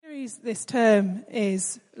series this term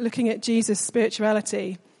is looking at Jesus'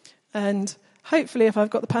 spirituality, and hopefully, if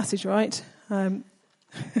I've got the passage right, we're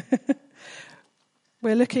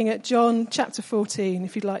looking at John chapter 14,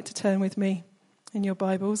 if you'd like to turn with me in your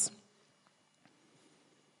Bibles.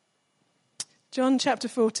 John chapter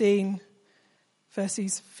 14,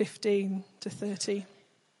 verses 15 to 30.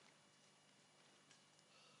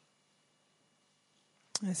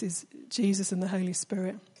 This is Jesus and the Holy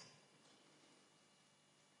Spirit.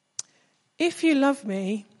 If you love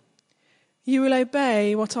me, you will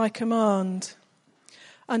obey what I command,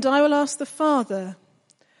 and I will ask the Father,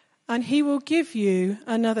 and he will give you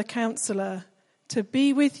another counselor to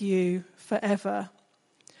be with you forever,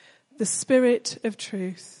 the Spirit of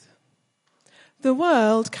truth. The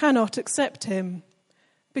world cannot accept him,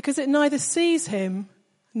 because it neither sees him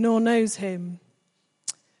nor knows him.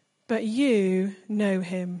 But you know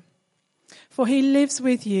him, for he lives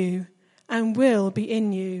with you and will be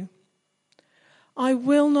in you. I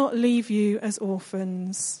will not leave you as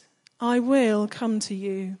orphans. I will come to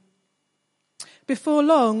you. Before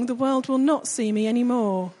long, the world will not see me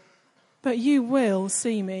anymore, but you will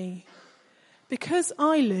see me. Because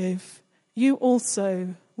I live, you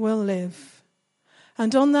also will live.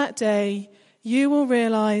 And on that day, you will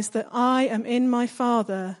realize that I am in my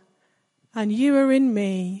Father, and you are in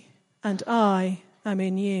me, and I am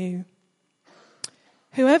in you.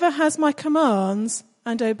 Whoever has my commands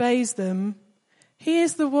and obeys them, he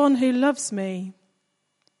is the one who loves me.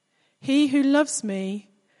 He who loves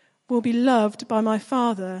me will be loved by my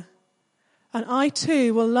Father, and I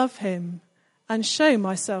too will love him and show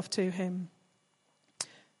myself to him.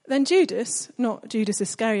 Then Judas, not Judas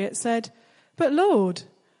Iscariot, said, "But Lord,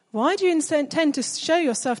 why do you intend to show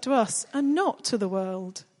yourself to us and not to the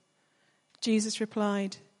world?" Jesus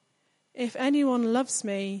replied, "If anyone loves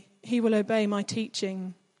me, he will obey my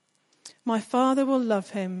teaching. My Father will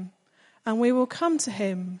love him, and we will come to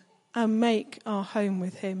him and make our home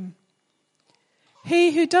with him.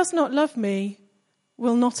 He who does not love me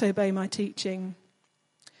will not obey my teaching.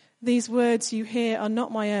 These words you hear are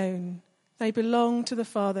not my own. They belong to the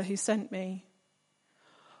Father who sent me.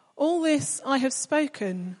 All this I have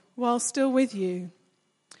spoken while still with you.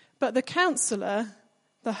 But the Counselor,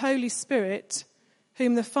 the Holy Spirit,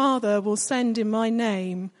 whom the Father will send in my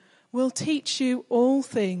name, will teach you all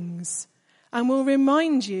things and will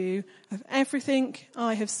remind you of everything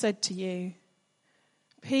I have said to you.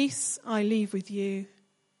 Peace I leave with you.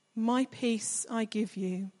 My peace I give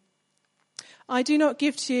you. I do not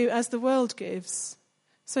give to you as the world gives.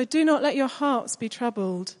 So do not let your hearts be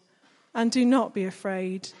troubled, and do not be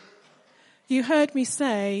afraid. You heard me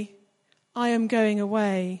say, I am going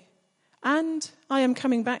away, and I am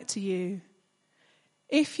coming back to you.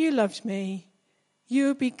 If you loved me, you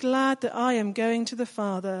would be glad that I am going to the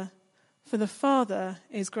Father, for the Father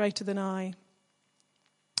is greater than I.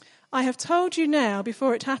 I have told you now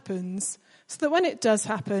before it happens, so that when it does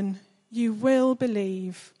happen, you will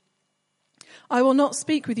believe. I will not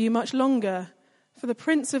speak with you much longer, for the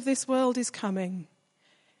prince of this world is coming.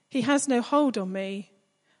 He has no hold on me,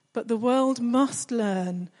 but the world must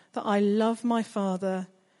learn that I love my Father,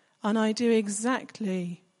 and I do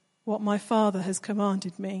exactly what my Father has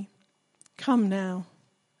commanded me. Come now,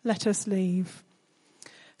 let us leave.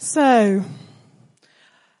 So,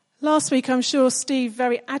 last week I'm sure Steve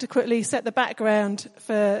very adequately set the background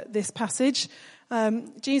for this passage.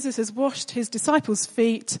 Jesus has washed his disciples'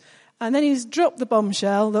 feet, and then he's dropped the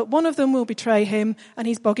bombshell that one of them will betray him, and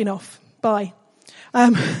he's bogging off. Bye.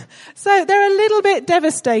 So they're a little bit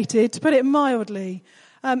devastated, to put it mildly.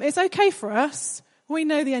 It's okay for us. We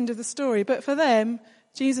know the end of the story, but for them,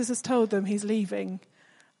 Jesus has told them he's leaving.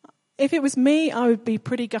 If it was me, I would be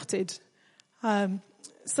pretty gutted.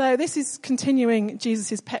 So this is continuing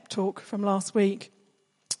Jesus' pep talk from last week.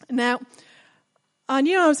 Now, I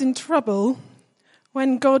knew I was in trouble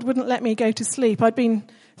when God wouldn't let me go to sleep. I'd been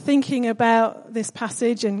thinking about this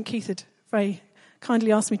passage, and Keith had very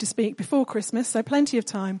kindly asked me to speak before Christmas, so plenty of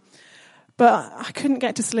time. But I couldn't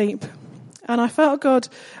get to sleep. And I felt God,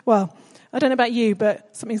 well, I don't know about you,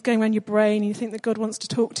 but something's going around your brain and you think that God wants to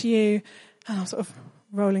talk to you. And I'm sort of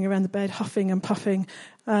rolling around the bed, huffing and puffing,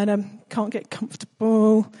 and can't get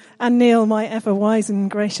comfortable. And Neil, my ever-wise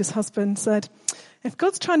and gracious husband, said, if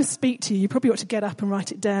God's trying to speak to you, you probably ought to get up and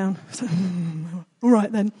write it down. So, all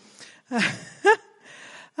right then.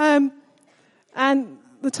 And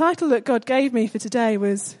the title that God gave me for today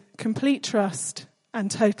was Complete Trust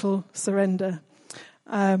and Total Surrender.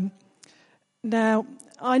 Now,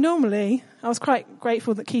 I was quite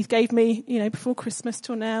grateful that Keith gave me, before Christmas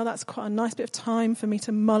till now. That's quite a nice bit of time for me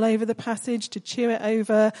to mull over the passage, to chew it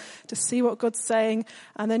over, to see what God's saying.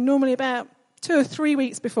 And then normally about 2 or 3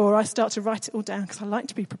 weeks before, I start to write it all down because I like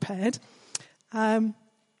to be prepared. And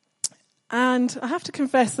I have to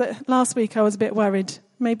confess that last week I was a bit worried,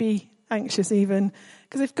 maybe anxious even,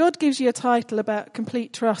 because if God gives you a title about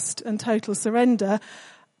complete trust and total surrender,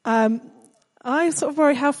 I sort of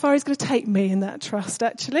worry how far he's going to take me in that trust,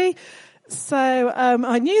 actually. So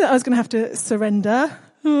I knew that I was going to have to surrender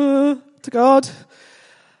to God.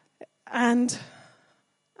 And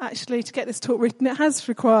actually, to get this talk written, it has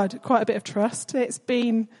required quite a bit of trust. It's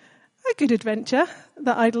been a good adventure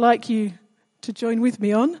that I'd like you to join with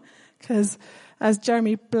me on, because as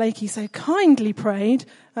Jeremy Blakey so kindly prayed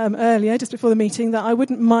earlier, just before the meeting, that I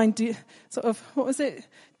wouldn't mind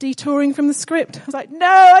detouring from the script. I was like, no,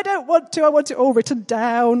 I don't want to. I want it all written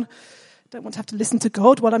down. I don't want to have to listen to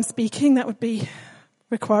God while I'm speaking. That would be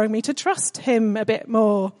requiring me to trust him a bit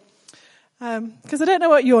more. Because I don't know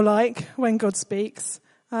what you're like when God speaks.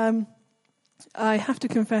 I have to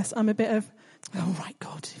confess I'm a bit of, all right,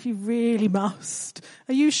 God, if you really must.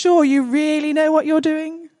 Are you sure you really know what you're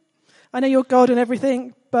doing? I know you're God and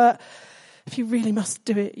everything, but if you really must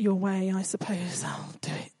do it your way, I suppose I'll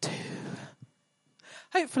do it too.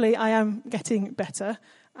 Hopefully I am getting better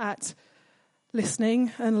at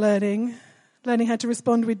listening and learning how to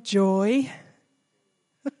respond with joy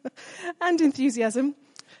and enthusiasm.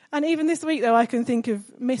 And even this week, though, I can think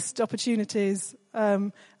of missed opportunities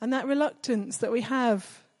and that reluctance that we have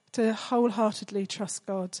to wholeheartedly trust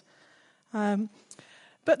God.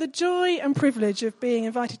 But the joy and privilege of being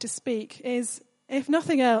invited to speak is, if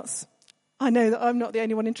nothing else, I know that I'm not the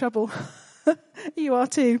only one in trouble. You are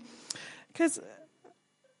too. Because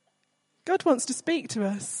God wants to speak to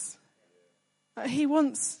us. He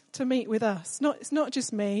wants to meet with us. It's not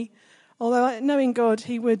just me. Although knowing God,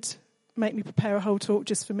 he would make me prepare a whole talk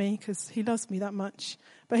just for me because he loves me that much.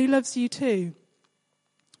 But he loves you too.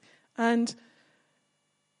 And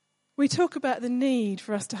we talk about the need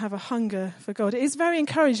for us to have a hunger for God. It is very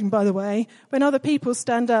encouraging, by the way, when other people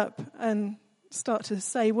stand up and start to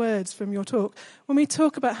say words from your talk. When we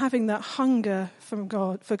talk about having that hunger from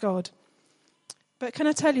God, for God. But can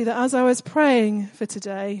I tell you that as I was praying for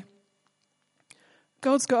today,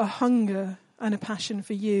 God's got a hunger and a passion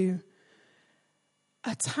for you.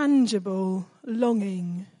 A tangible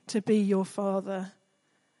longing to be your Father.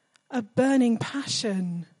 A burning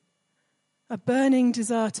passion. A burning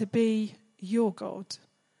desire to be your God.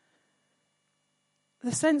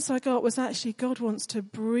 The sense I got was actually God wants to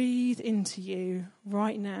breathe into you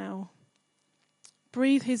right now.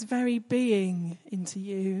 Breathe his very being into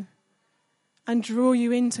you and draw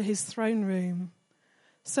you into his throne room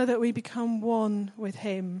so that we become one with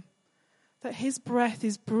him. That his breath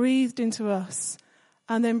is breathed into us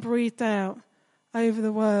and then breathed out over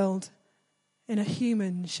the world in a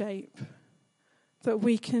human shape. That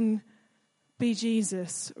we can be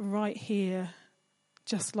Jesus right here,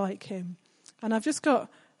 just like him. And I've just got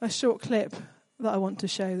a short clip that I want to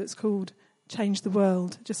show that's called Change the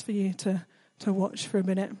World, just for you to watch for a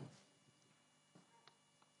minute.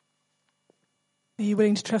 Are you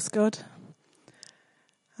willing to trust God?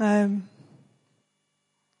 When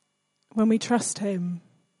we trust him,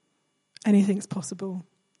 anything's possible.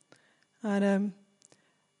 And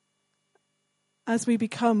as we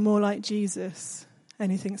become more like Jesus,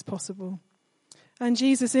 anything's possible. And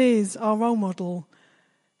Jesus is our role model.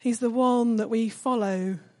 He's the one that we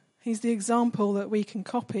follow. He's the example that we can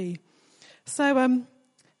copy. So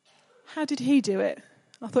how did he do it?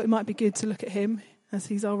 I thought it might be good to look at him as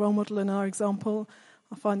he's our role model and our example.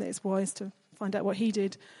 I find that it's wise to find out what he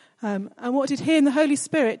did. And what did he and the Holy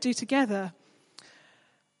Spirit do together?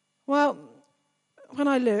 Well, when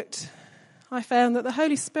I looked, I found that the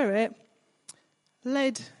Holy Spirit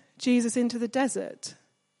led Jesus into the desert,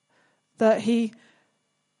 that he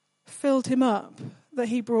filled him up, that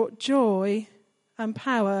he brought joy and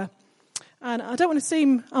power. And I don't want to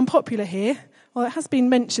seem unpopular here. Well, it has been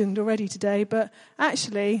mentioned already today, but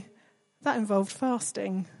actually that involved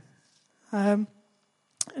fasting. And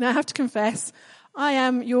I have to confess, I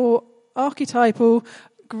am your archetypal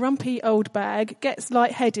grumpy old bag, gets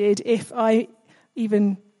lightheaded if I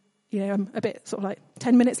even, I'm a bit sort of like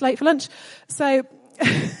 10 minutes late for lunch. So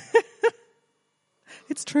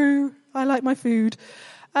it's true, I like my food.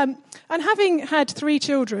 And having had 3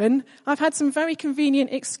 children, I've had some very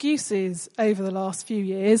convenient excuses over the last few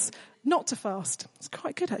years not to fast. It's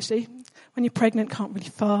quite good, actually. When you're pregnant, can't really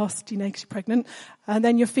fast, because you're pregnant. And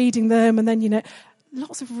then you're feeding them, and then,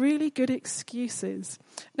 lots of really good excuses.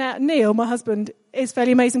 Now, Neil, my husband, is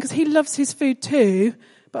fairly amazing because he loves his food too,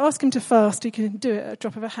 but ask him to fast, he can do it at a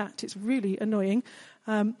drop of a hat. It's really annoying.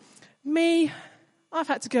 Me, I've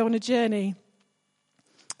had to go on a journey.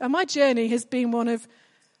 And my journey has been one of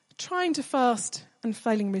trying to fast and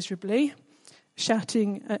failing miserably,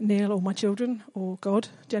 shouting at Neil or my children or God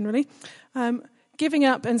generally, giving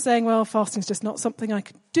up and saying, well, fasting's just not something I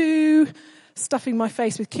could do, stuffing my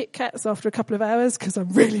face with Kit Kats after a couple of hours because I'm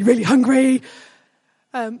really, really hungry,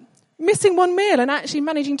 missing one meal and actually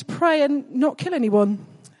managing to pray and not kill anyone.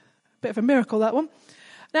 Bit of a miracle, that one.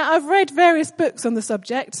 Now, I've read various books on the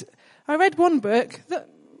subject. I read one book that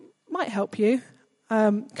might help you,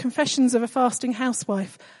 Confessions of a Fasting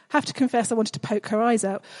Housewife. Have to confess I wanted to poke her eyes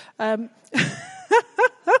out.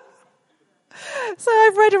 So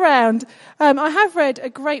I've read around. I have read a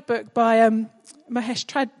great book by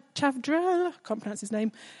Mahesh Chavdra, I can't pronounce his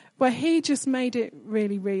name, where he just made it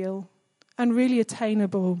really real and really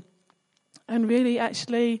attainable. And really,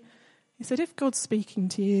 actually, he said, if God's speaking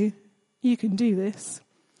to you, you can do this.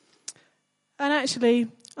 And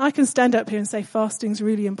actually, I can stand up here and say fasting's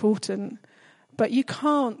really important, but you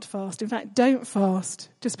can't fast. In fact, don't fast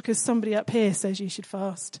just because somebody up here says you should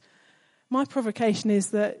fast. My provocation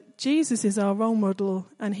is that Jesus is our role model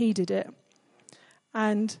and he did it.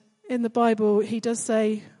 And in the Bible, he does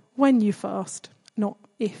say when you fast, not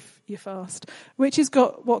if you fast, which is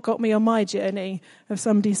what got me on my journey of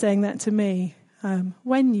somebody saying that to me.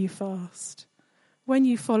 When you fast, when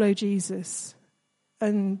you follow Jesus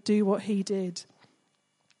and do what he did.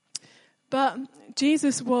 But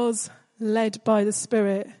Jesus was led by the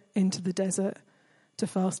Spirit into the desert to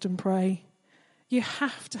fast and pray. You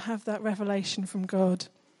have to have that revelation from God.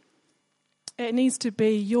 It needs to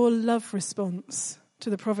be your love response to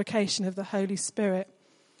the provocation of the Holy Spirit.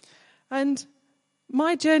 And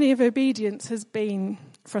my journey of obedience has been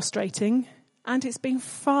frustrating and it's been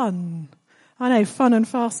fun. I know, fun and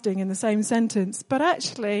fasting in the same sentence, but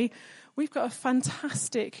actually we've got a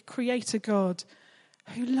fantastic creator God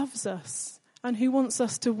who loves us and who wants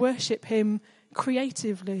us to worship him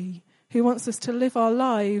creatively, who wants us to live our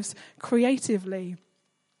lives creatively.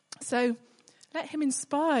 So let him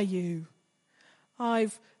inspire you.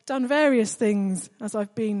 I've done various things as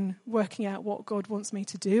I've been working out what God wants me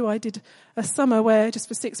to do. I did a summer where just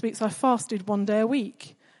for 6 weeks I fasted 1 day a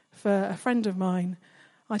week for a friend of mine.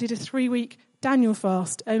 I did a 3-week Daniel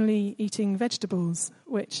fast, only eating vegetables,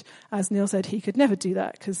 which, as Neil said, he could never do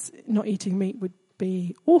that because not eating meat would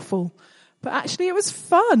be awful. But actually it was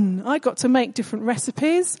fun. I got to make different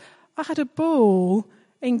recipes. I had a ball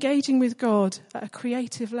engaging with God at a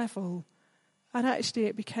creative level. And actually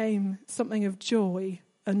it became something of joy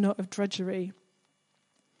and not of drudgery.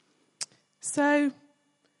 So,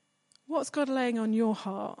 what's God laying on your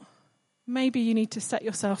heart? Maybe you need to set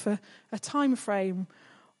yourself a time frame.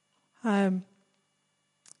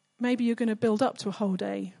 Maybe you're going to build up to a whole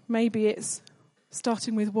day. Maybe it's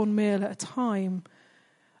starting with 1 meal at a time.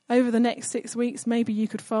 Over the next 6 weeks, maybe you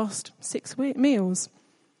could fast 6 meals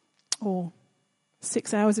or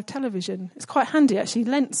 6 hours of television. It's quite handy, actually.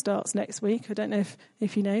 Lent starts next week. I don't know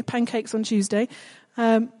if you know. Pancakes on Tuesday.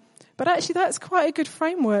 But actually, that's quite a good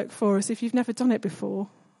framework for us if you've never done it before.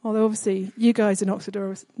 Although, obviously, you guys in Oxford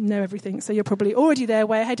know everything, so you're probably already there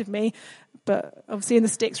way ahead of me. But obviously, in the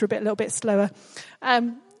sticks, we're a little bit slower.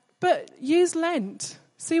 But use Lent.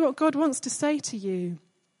 See what God wants to say to you.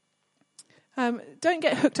 Don't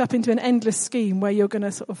get hooked up into an endless scheme where you're going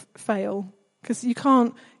to sort of fail. Because you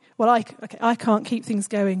can't... Well, I can't keep things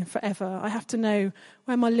going forever. I have to know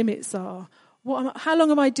where my limits are. How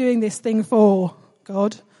long am I doing this thing for,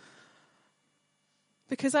 God?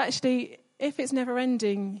 Because actually, if it's never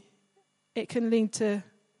ending, it can lead to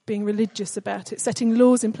being religious about it, setting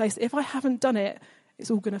laws in place. If I haven't done it,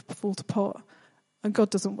 it's all going to fall to pot. And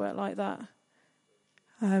God doesn't work like that.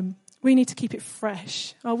 We need to keep it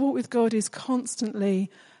fresh. Our walk with God is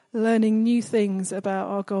constantly learning new things about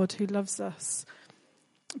our God who loves us.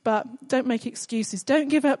 But don't make excuses. Don't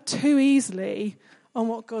give up too easily on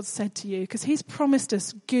what God said to you, because he's promised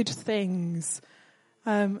us good things.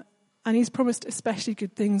 And he's promised especially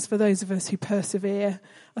good things for those of us who persevere.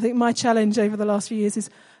 I think my challenge over the last few years is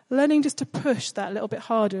learning just to push that a little bit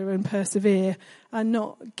harder and persevere and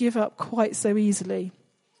not give up quite so easily.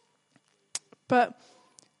 But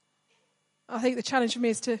I think the challenge for me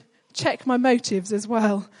is to check my motives as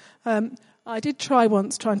well. I did try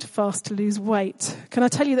once trying to fast to lose weight. Can I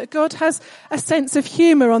tell you that God has a sense of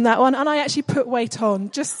humour on that one, and I actually put weight on,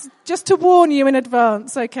 just to warn you in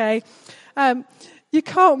advance, okay? You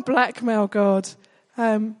can't blackmail God,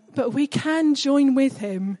 but we can join with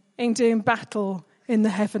him in doing battle in the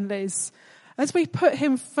heavenlies. As we put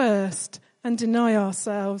him first and deny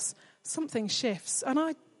ourselves, something shifts, and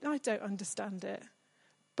I don't understand it,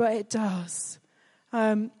 but it does.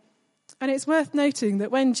 And it's worth noting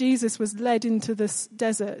that when Jesus was led into this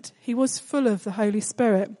desert, he was full of the Holy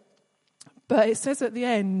Spirit. But it says at the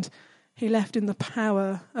end, he left in the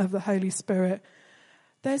power of the Holy Spirit.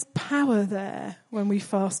 There's power there when we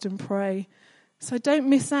fast and pray. So don't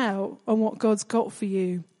miss out on what God's got for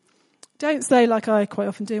you. Don't say, like I quite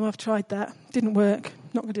often do, I've tried that, didn't work,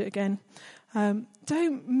 not going to do it again.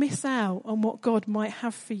 Don't miss out on what God might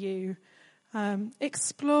have for you.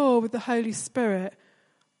 Explore with the Holy Spirit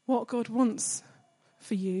what God wants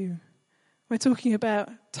for you. We're talking about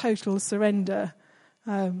total surrender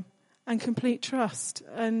and complete trust.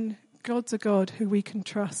 And God's a God who we can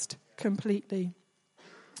trust completely.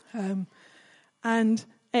 And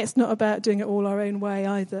it's not about doing it all our own way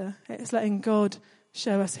either. It's letting God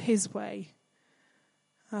show us his way.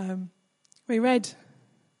 We read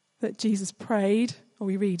that Jesus prayed,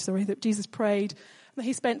 that Jesus prayed, that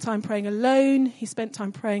he spent time praying alone, he spent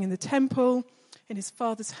time praying in the temple, in his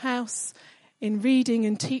Father's house, in reading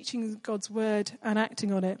and teaching God's word and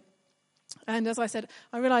acting on it. And as I said,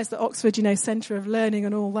 I realise that Oxford, centre of learning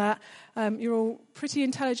and all that, you're all pretty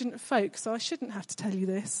intelligent folk, so I shouldn't have to tell you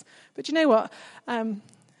this. But you know what?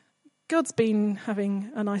 God's been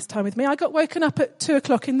having a nice time with me. I got woken up at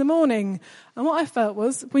 2:00 in the morning, and what I felt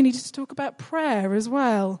was we needed to talk about prayer as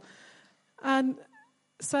well. And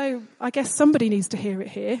so I guess somebody needs to hear it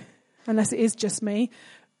here, unless it is just me.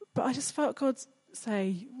 But I just felt God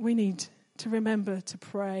say we need to remember to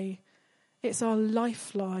pray. It's our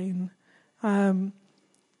lifeline.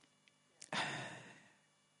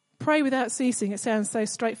 Pray without ceasing. It sounds so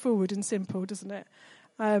straightforward and simple, doesn't it?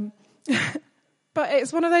 But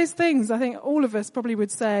it's one of those things, I think all of us probably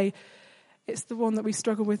would say, it's the one that we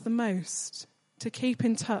struggle with the most, to keep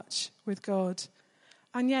in touch with God.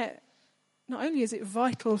 And yet, not only is it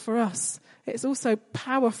vital for us, it's also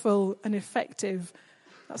powerful and effective.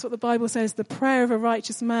 That's what the Bible says, the prayer of a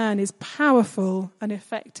righteous man is powerful and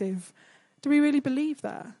effective. Do we really believe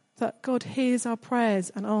that? That God hears our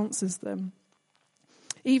prayers and answers them?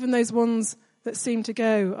 Even those ones that seem to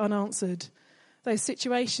go unanswered. Those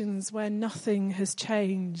situations where nothing has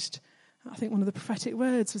changed. I think one of the prophetic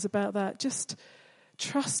words was about that. Just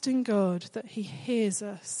trust in God that he hears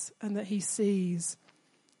us and that he sees.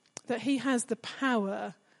 That he has the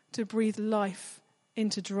power to breathe life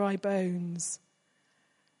into dry bones.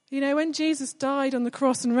 When Jesus died on the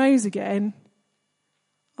cross and rose again,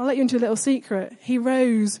 I'll let you into a little secret. He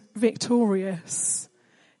rose victorious.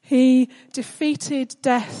 He defeated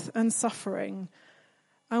death and suffering.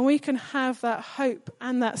 And we can have that hope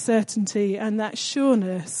and that certainty and that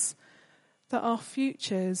sureness that our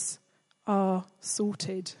futures are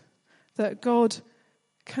sorted. That God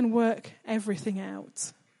can work everything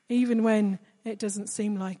out, even when it doesn't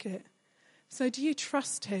seem like it. So do you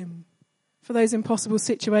trust him for those impossible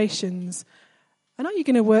situations? And are you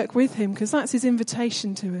going to work with him? Because that's his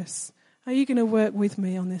invitation to us. Are you going to work with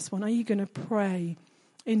me on this one? Are you going to pray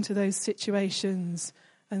into those situations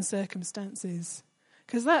and circumstances?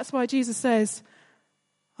 Because that's why Jesus says,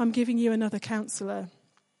 I'm giving you another counsellor.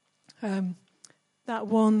 That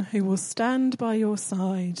one who will stand by your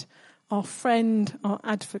side, our friend, our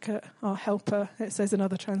advocate, our helper, it says in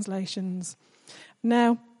other translations.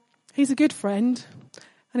 Now, he's a good friend,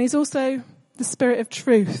 and he's also the Spirit of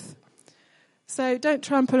truth. So don't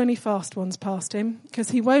try and pull any fast ones past him, because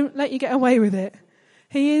he won't let you get away with it.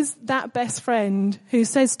 He is that best friend who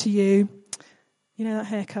says to you, that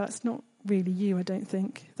haircut's not really you, I don't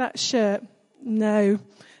think. That shirt, no,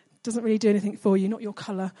 doesn't really do anything for you, not your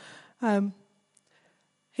colour.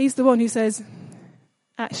 He's the one who says,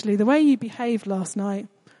 actually, the way you behaved last night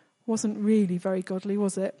wasn't really very godly,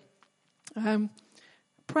 was it?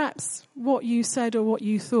 Perhaps what you said or what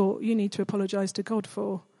you thought, you need to apologise to God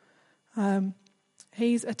for.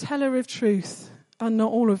 He's a teller of truth, and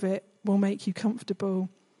not all of it will make you comfortable.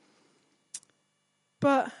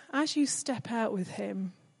 But as you step out with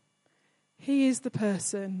him, he is the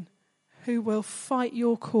person who will fight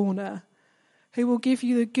your corner, who will give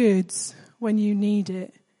you the goods when you need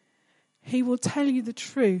it. He will tell you the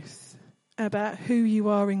truth about who you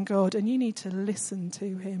are in God, and you need to listen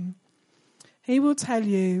to him. He will tell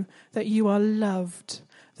you that you are loved,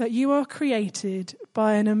 that you are created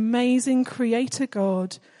by an amazing creator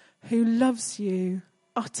God who loves you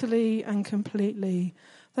utterly and completely.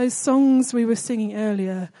 Those songs we were singing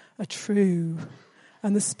earlier are true.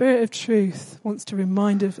 And the Spirit of truth wants to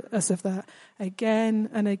remind us of that again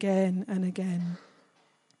and again and again.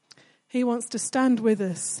 He wants to stand with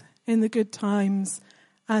us in the good times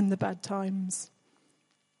and the bad times,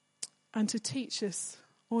 and to teach us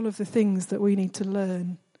all of the things that we need to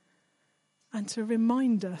learn, and to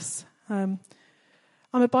remind us. I'm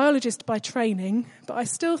a biologist by training, but I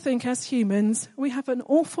still think as humans we have an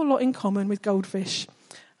awful lot in common with goldfish.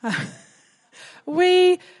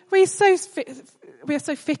 we are so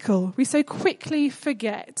fickle. We so quickly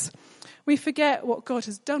forget. We forget what God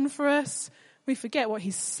has done for us. We forget what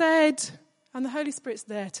he's said. And the Holy Spirit's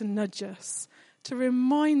there to nudge us, to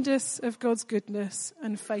remind us of God's goodness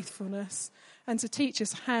and faithfulness, and to teach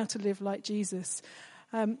us how to live like Jesus.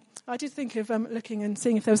 I did think of looking and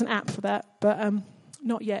seeing if there was an app for that, but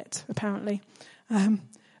not yet, apparently.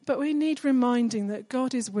 But we need reminding that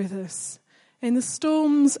God is with us in the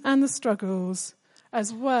storms and the struggles,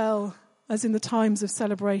 as well as in the times of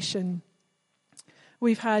celebration.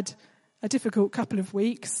 We've had a difficult couple of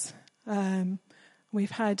weeks.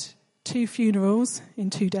 We've had 2 funerals in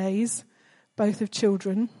 2 days, both of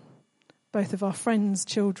children, both of our friends'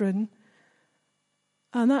 children.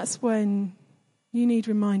 And that's when you need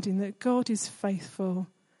reminding that God is faithful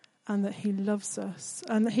and that he loves us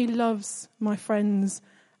and that he loves my friends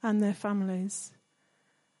and their families.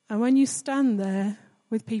 And when you stand there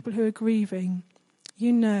with people who are grieving,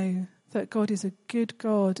 you know that God is a good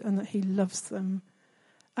God and that he loves them.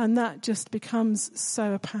 And that just becomes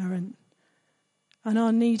so apparent. And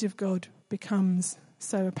our need of God becomes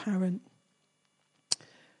so apparent.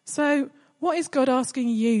 So, what is God asking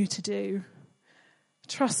you to do?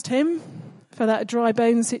 Trust him for that dry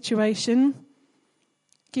bone situation.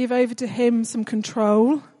 Give over to him some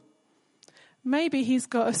control. Maybe he's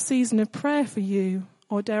got a season of prayer for you,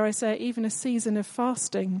 or dare I say, even a season of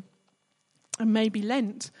fasting. And maybe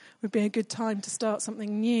Lent would be a good time to start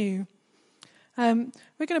something new.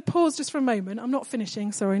 We're going to pause just for a moment. I'm not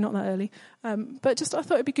finishing, sorry, not that early. But just I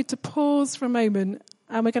thought it'd be good to pause for a moment,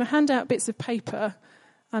 and we're going to hand out bits of paper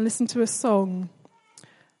and listen to a song.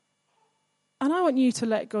 And I want you to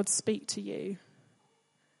let God speak to you.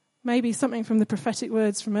 Maybe something from the prophetic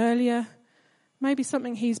words from earlier. Maybe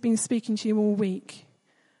something he's been speaking to you all week.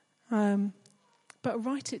 But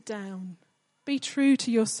write it down. Be true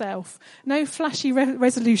to yourself. No flashy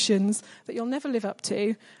resolutions that you'll never live up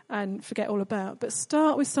to and forget all about. But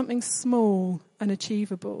start with something small and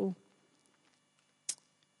achievable.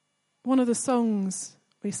 One of the songs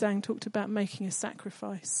we sang talked about making a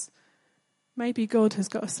sacrifice. Maybe God has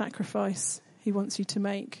got a sacrifice he wants you to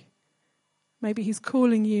make. Maybe he's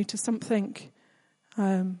calling you to something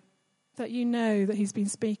that you know that he's been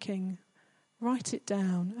speaking. Write it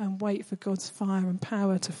down and wait for God's fire and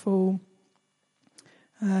power to fall.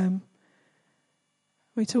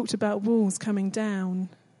 We talked about walls coming down.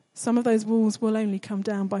 Some of those walls will only come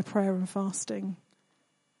down by prayer and fasting.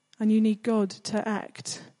 And you need God to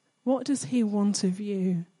act. What does he want of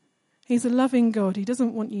you? He's a loving God. He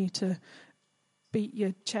doesn't want you to beat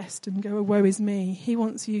your chest and go, oh, woe is me. He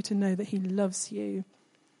wants you to know that he loves you.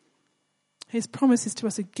 His promises to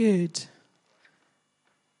us are good.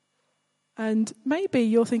 And maybe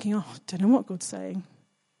you're thinking, oh, I don't know what God's saying.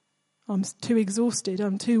 I'm too exhausted.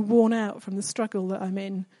 I'm too worn out from the struggle that I'm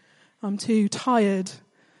in. I'm too tired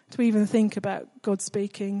to even think about God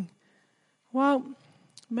speaking. Well,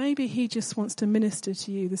 maybe he just wants to minister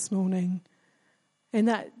to you this morning in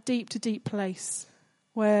that deep to deep place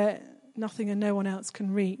where nothing and no one else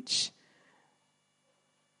can reach.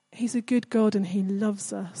 He's a good God and he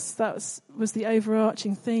loves us. That was the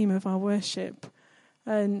overarching theme of our worship.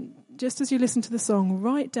 And just as you listen to the song,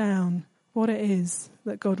 write down what it is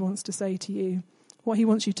that God wants to say to you, what he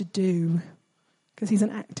wants you to do, because he's an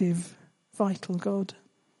active, vital God.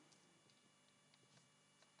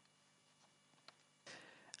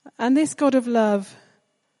 And this God of love,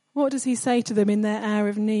 what does he say to them in their hour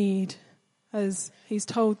of need as he's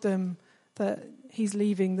told them that he's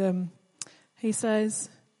leaving them? He says,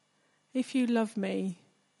 if you love me,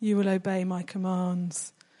 you will obey my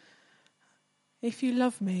commands. If you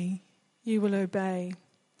love me, you will obey.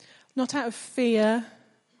 Not out of fear,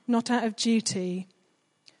 not out of duty,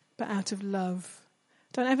 but out of love.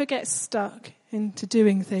 Don't ever get stuck into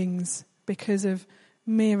doing things because of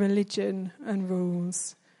mere religion and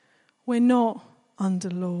rules. We're not under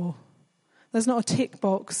law. There's not a tick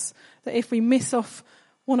box that if we miss off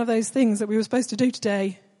one of those things that we were supposed to do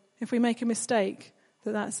today, if we make a mistake,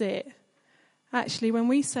 that's it. Actually, when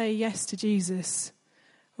we say yes to Jesus,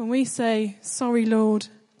 when we say, sorry, Lord,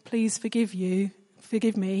 please forgive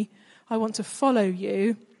me, I want to follow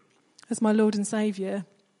you as my Lord and Saviour,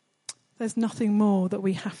 there's nothing more that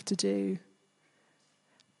we have to do.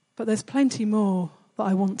 But there's plenty more that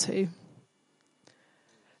I want to.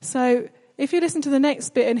 So if you listen to the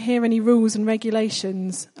next bit and hear any rules and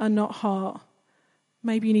regulations and not heart,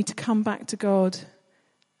 maybe you need to come back to God,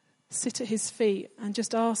 sit at his feet and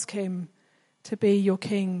just ask him to be your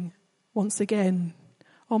king once again.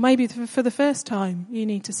 Or maybe for the first time, you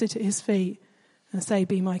need to sit at his feet and say,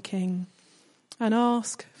 be my king. And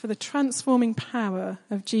ask for the transforming power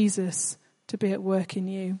of Jesus to be at work in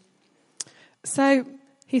you. So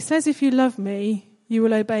he says, if you love me, you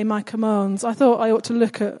will obey my commands. I thought I ought to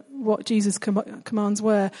look at what Jesus' commands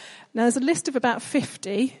were. Now, there's a list of about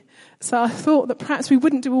 50, so I thought that perhaps we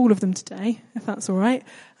wouldn't do all of them today, if that's all right.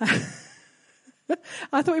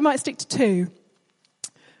 I thought we might stick to 2,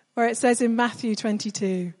 where it says in Matthew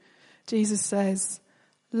 22, Jesus says,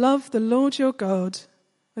 love the Lord your God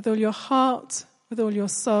with all your heart, with all your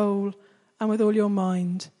soul, and with all your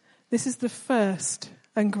mind. This is the first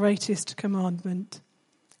and greatest commandment.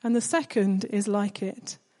 And the second is like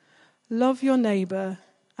it. Love your neighbour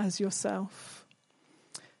as yourself.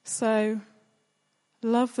 So,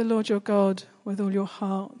 love the Lord your God with all your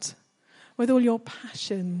heart, with all your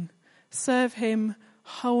passion. Serve him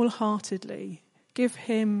wholeheartedly. Give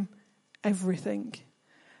him everything.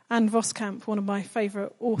 Anne Voskamp, one of my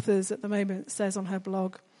favourite authors at the moment, says on her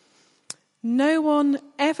blog, no one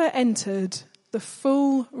ever entered the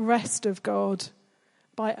full rest of God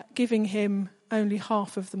by giving him only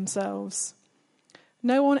half of themselves.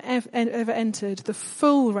 No one ever entered the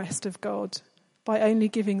full rest of God by only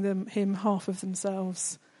giving him half of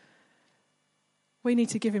themselves. We need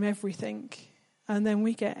to give him everything, and then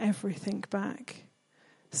we get everything back.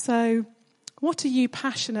 So, what are you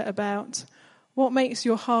passionate about? What makes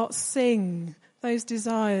your heart sing? Those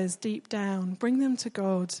desires deep down, bring them to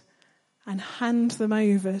God and hand them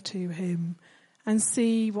over to him and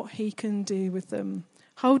see what he can do with them.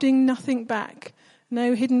 Holding nothing back,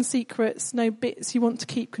 no hidden secrets, no bits you want to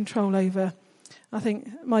keep control over. I think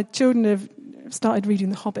my children have started reading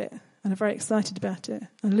The Hobbit and are very excited about it.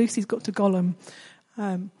 And Lucy's got to Gollum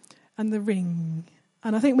and the ring.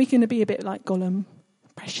 And I think we can be a bit like Gollum.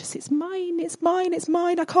 Precious, it's mine, it's mine, it's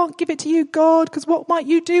mine. I can't give it to you, God, because what might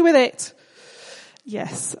you do with it?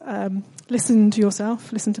 Yes, listen to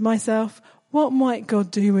yourself, listen to myself. What might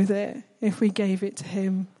God do with it if we gave it to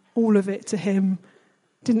him, all of it to him,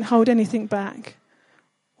 didn't hold anything back?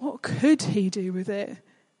 What could he do with it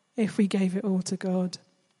if we gave it all to God?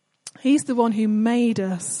 He's the one who made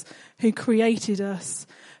us, who created us,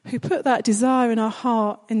 who put that desire in our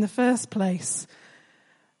heart in the first place.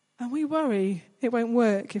 And we worry it won't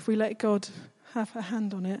work if we let God have a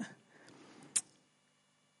hand on it.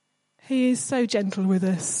 He is so gentle with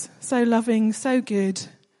us, so loving, so good.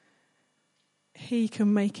 He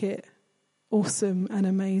can make it awesome and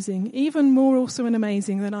amazing, even more awesome and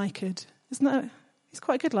amazing than I could. Isn't that? He's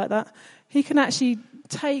quite good like that. He can actually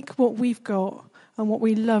take what we've got and what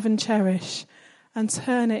we love and cherish and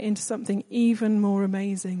turn it into something even more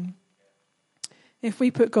amazing. If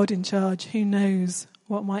we put God in charge, who knows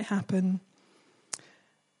what might happen?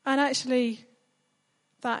 And actually,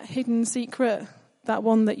 that hidden secret, that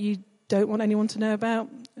one that you don't want anyone to know about,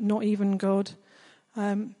 not even God,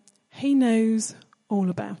 he knows all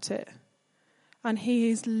about it. And he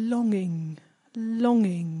is longing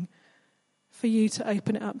for you to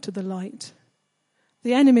open it up to the light.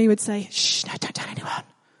 The enemy would say, shh, no, don't tell anyone.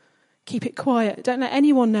 Keep it quiet. Don't let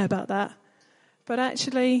anyone know about that. But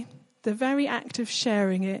actually, the very act of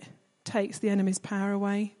sharing it takes the enemy's power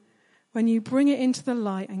away. When you bring it into the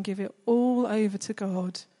light and give it all over to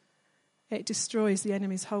God, it destroys the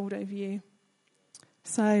enemy's hold over you.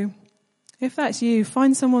 So, if that's you,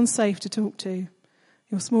 find someone safe to talk to.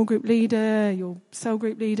 Your small group leader, your cell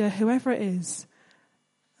group leader, whoever it is.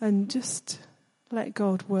 And just let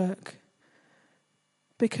God work.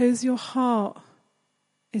 Because your heart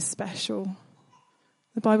is special.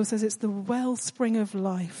 The Bible says it's the wellspring of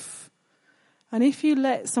life. And if you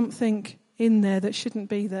let something in there that shouldn't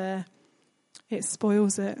be there, it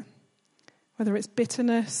spoils it. Whether it's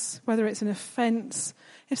bitterness, whether it's an offence.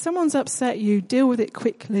 If someone's upset you, deal with it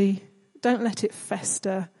quickly. Don't let it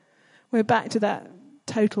fester. We're back to that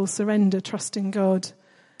total surrender, trusting God.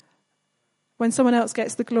 When someone else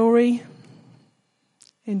gets the glory,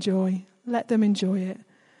 enjoy. Let them enjoy it.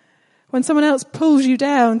 When someone else pulls you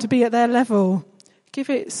down to be at their level, give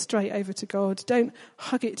it straight over to God. Don't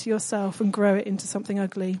hug it to yourself and grow it into something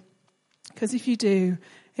ugly. Because if you do,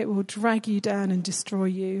 it will drag you down and destroy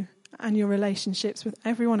you and your relationships with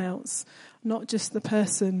everyone else, not just the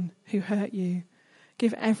person who hurt you.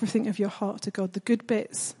 Give everything of your heart to God, the good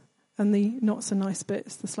bits and the not so nice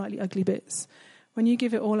bits, the slightly ugly bits. When you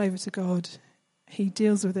give it all over to God, he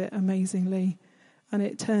deals with it amazingly and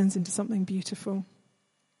it turns into something beautiful.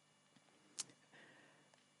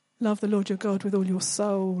 Love the Lord your God with all your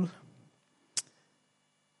soul.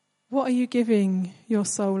 What are you giving your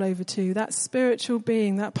soul over to? That spiritual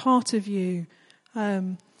being, that part of you.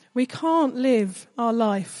 We can't live our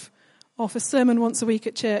life off a sermon once a week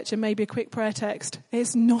at church and maybe a quick prayer text.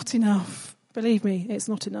 It's not enough. Believe me, it's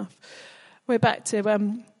not enough. We're back to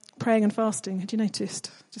praying and fasting. Had you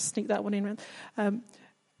noticed? Just sneak that one in.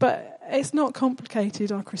 But it's not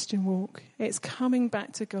complicated, our Christian walk. It's coming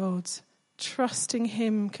back to God, trusting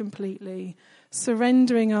him completely,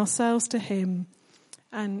 surrendering ourselves to him,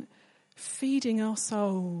 and feeding our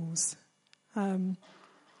souls.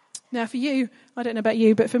 Now, for you, I don't know about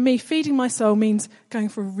you, but for me, feeding my soul means going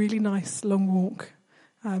for a really nice long walk,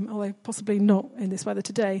 although possibly not in this weather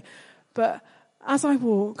today. But as I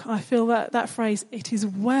walk, I feel that phrase, "it is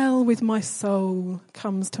well with my soul,"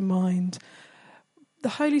 comes to mind. The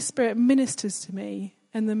Holy Spirit ministers to me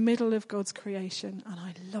in the middle of God's creation, and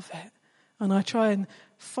I love it. And I try and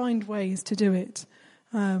find ways to do it.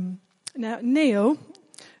 Now, Neil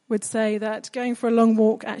would say that going for a long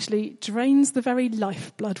walk actually drains the very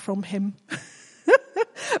lifeblood from him.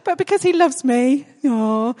 But because he loves me,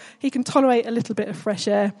 he can tolerate a little bit of fresh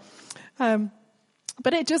air.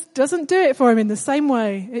 But it just doesn't do it for him in the same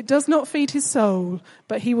way. It does not feed his soul,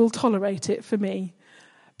 but he will tolerate it for me.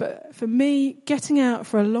 But for me, getting out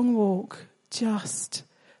for a long walk,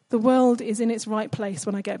 the world is in its right place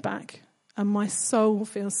when I get back. And my soul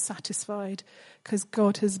feels satisfied because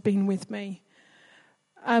God has been with me.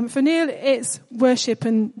 For Neil, it's worship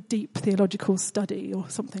and deep theological study or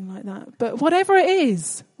something like that. But whatever it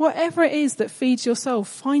is that feeds your soul,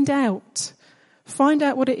 find out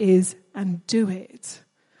what it is and do it.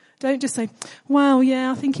 Don't just say, well,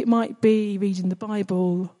 yeah, I think it might be reading the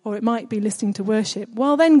Bible or it might be listening to worship.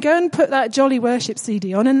 Well, then go and put that jolly worship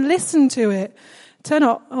CD on and listen to it. Turn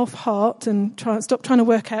off heart and stop trying to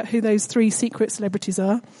work out who those 3 secret celebrities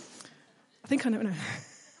are. I think I don't know.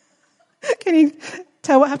 Can you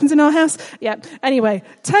tell what happens in our house? Yeah. Anyway,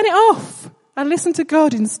 turn it off and listen to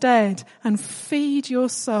God instead and feed your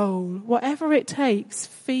soul. Whatever it takes,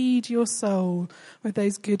 feed your soul with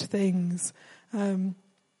those good things.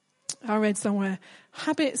 I read somewhere,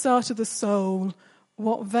 habits are to the soul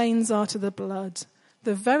what veins are to the blood.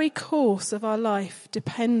 The very course of our life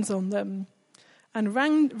depends on them. And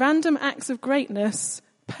random acts of greatness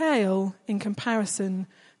pale in comparison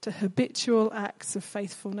to habitual acts of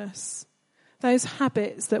faithfulness. Those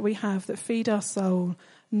habits that we have that feed our soul,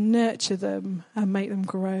 nurture them and make them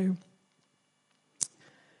grow.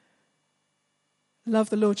 Love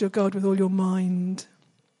the Lord your God with all your mind.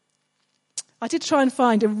 I did try and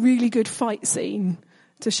find a really good fight scene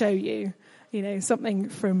to show you. Something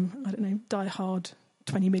from, I don't know, Die Hard,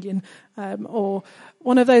 20 million, or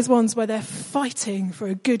one of those ones where they're fighting for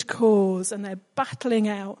a good cause and they're battling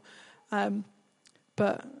out.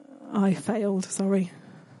 But I failed, sorry.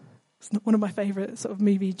 It's not one of my favourite sort of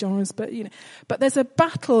movie genres, but there's a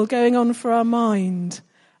battle going on for our mind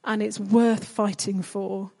and it's worth fighting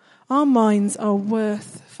for. Our minds are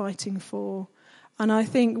worth fighting for. And I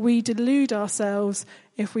think we delude ourselves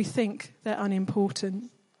if we think they're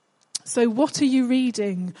unimportant. So what are you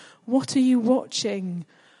reading? What are you watching?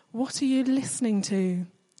 What are you listening to?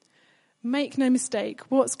 Make no mistake,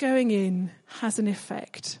 what's going in has an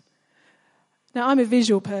effect. Now, I'm a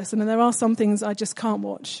visual person and there are some things I just can't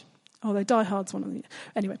watch. Although Die Hard's one of them.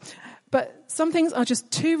 Anyway, but some things are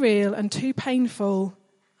just too real and too painful.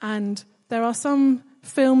 And there are some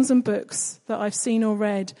films and books that I've seen or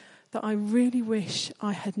read that I really wish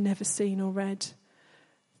I had never seen or read.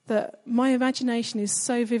 That my imagination is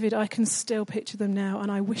so vivid I can still picture them now and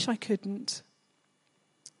I wish I couldn't.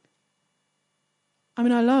 I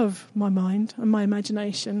mean, I love my mind and my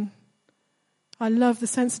imagination. I love the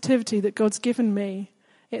sensitivity that God's given me.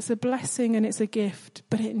 It's a blessing and it's a gift,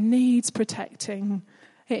 but it needs protecting.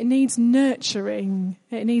 It needs nurturing.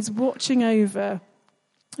 It needs watching over.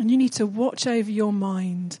 And you need to watch over your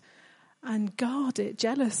mind and guard it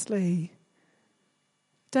jealously.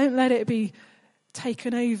 Don't let it be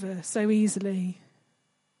taken over so easily.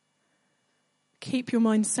 Keep your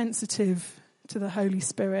mind sensitive to the Holy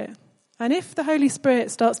Spirit. And if the Holy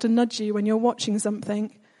Spirit starts to nudge you when you're watching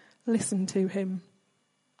something, listen to him.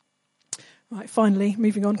 Right, finally,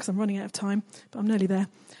 moving on because I'm running out of time, but I'm nearly there.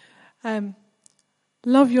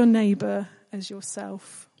 Love your neighbour as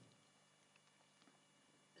yourself.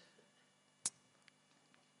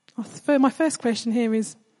 My first question here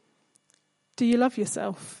is, do you love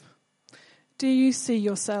yourself? Do you see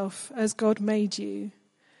yourself as God made you?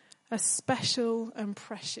 A special and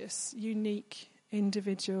precious, unique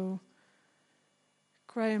individual.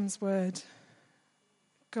 Graham's word,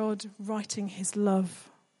 God writing his love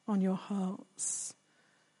on your hearts.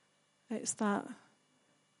 It's that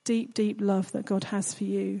deep, deep love that God has for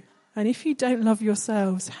you. And if you don't love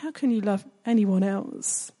yourselves, how can you love anyone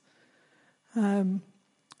else?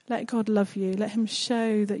 Let God love you. Let him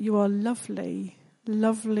show that you are lovely,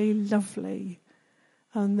 lovely, lovely.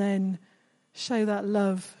 And then show that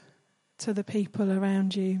love to the people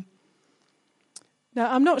around you. Now,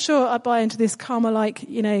 I'm not sure I buy into this karma-like,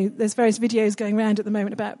 there's various videos going around at the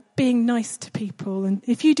moment about being nice to people. And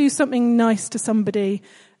if you do something nice to somebody,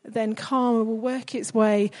 then karma will work its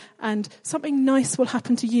way and something nice will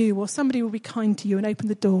happen to you, or somebody will be kind to you and open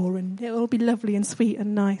the door and it will be lovely and sweet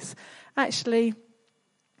and nice. Actually,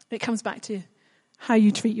 it comes back to how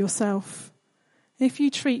you treat yourself. If you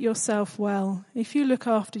treat yourself well, if you look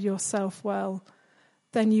after yourself well,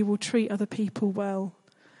 then you will treat other people well.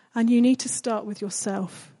 And you need to start with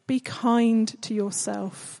yourself. Be kind to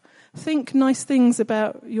yourself. Think nice things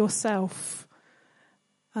about yourself.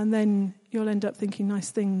 And then you'll end up thinking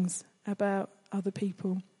nice things about other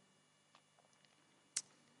people.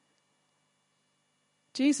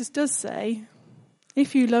 Jesus does say,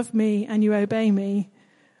 if you love me and you obey me,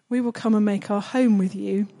 we will come and make our home with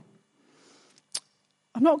you.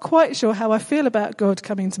 I'm not quite sure how I feel about God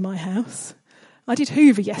coming to my house. I did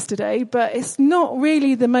Hoover yesterday, but it's not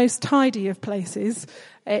really the most tidy of places.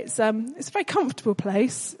 It's a very comfortable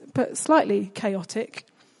place, but slightly chaotic.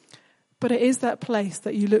 But it is that place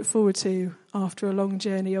that you look forward to after a long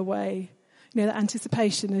journey away. That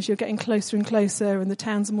anticipation as you're getting closer and closer and the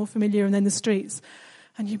towns are more familiar and then the streets.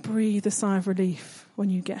 And you breathe a sigh of relief when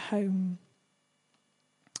you get home.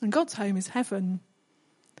 And God's home is heaven,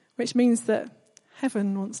 which means that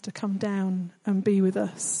heaven wants to come down and be with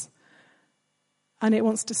us. And it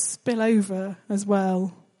wants to spill over as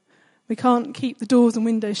well. We can't keep the doors and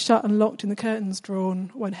windows shut and locked and the curtains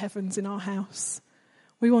drawn when heaven's in our house.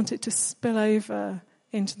 We want it to spill over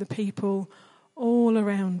into the people all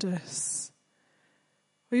around us.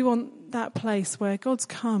 We want that place where God's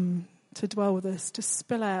come to dwell with us to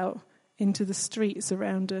spill out into the streets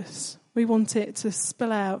around us. We want it to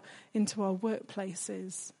spill out into our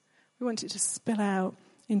workplaces. We want it to spill out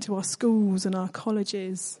into our schools and our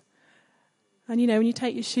colleges. And when you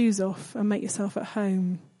take your shoes off and make yourself at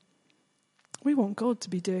home, we want God to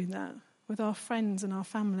be doing that with our friends and our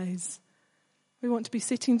families. We want to be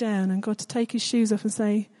sitting down and God to take his shoes off and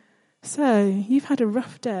say, so, you've had a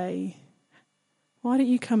rough day. Why don't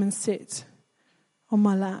you come and sit on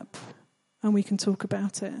my lap and we can talk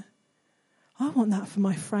about it? I want that for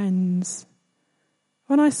my friends.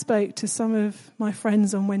 When I spoke to some of my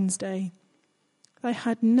friends on Wednesday, they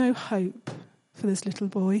had no hope for this little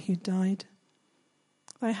boy who died.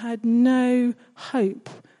 They had no hope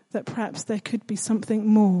that perhaps there could be something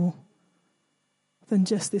more than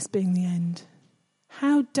just this being the end.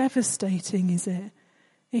 How devastating is it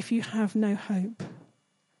if you have no hope?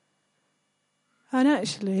 And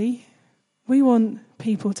actually, we want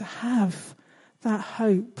people to have that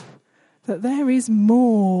hope that there is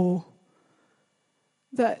more.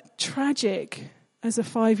 That tragic as a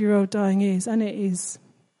 5-year-old dying is, and it is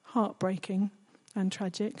heartbreaking and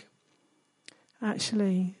tragic,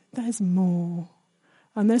 actually, there's more.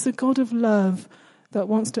 And there's a God of love that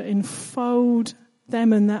wants to enfold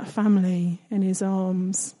them and that family in his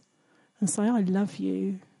arms and say, I love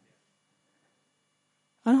you.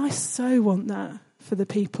 And I so want that for the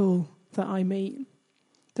people that I meet,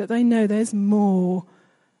 that they know there's more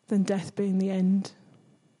than death being the end.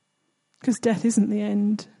 Because death isn't the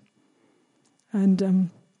end. And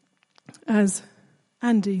as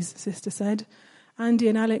Andy's sister said, Andy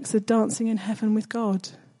and Alex are dancing in heaven with God.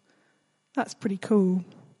 That's pretty cool.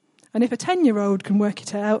 And if a 10-year-old can work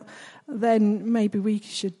it out, then maybe we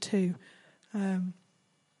should too.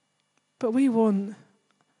 But we want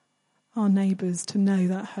our neighbours to know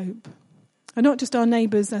that hope. And not just our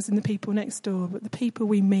neighbours as in the people next door, but the people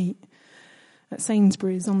we meet at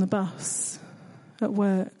Sainsbury's, on the bus, at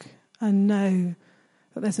work, and know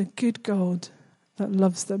that there's a good God that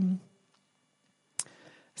loves them.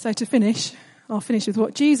 So to finish, I'll finish with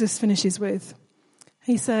what Jesus finishes with.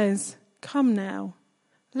 He says, come now,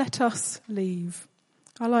 let us leave.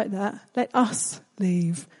 I like that. Let us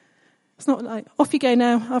leave. It's not like, off you go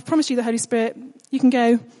now. I've promised you the Holy Spirit. You can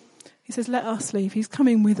go. He says, let us leave. He's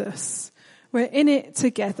coming with us. We're in it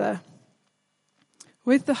together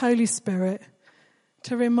with the Holy Spirit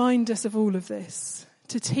to remind us of all of this,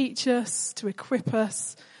 to teach us, to equip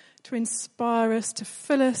us, to inspire us, to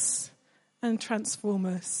fill us and transform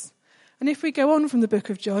us. And if we go on from the book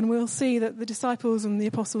of John, we'll see that the disciples and the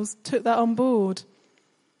apostles took that on board.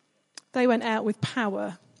 They went out with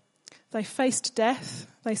power. They faced death.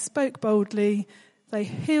 They spoke boldly. They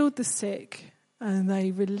healed the sick. And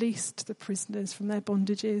they released the prisoners from their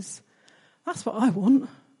bondages. That's what I want.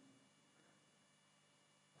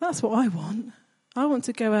 That's what I want. I want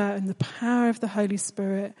to go out in the power of the Holy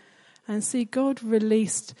Spirit and see God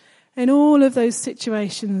released in all of those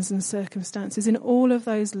situations and circumstances, in all of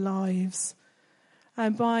those lives.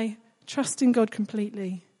 And by trusting God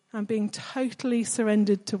completely and being totally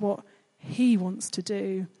surrendered to what he wants to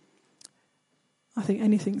do, I think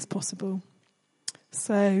anything's possible.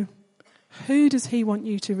 So, who does he want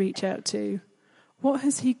you to reach out to? What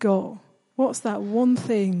has he got? What's that one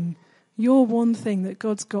thing, your one thing that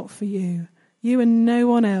God's got for you? You and no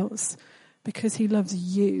one else, because he loves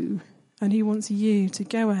you and he wants you to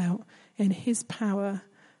go out in his power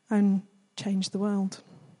and change the world.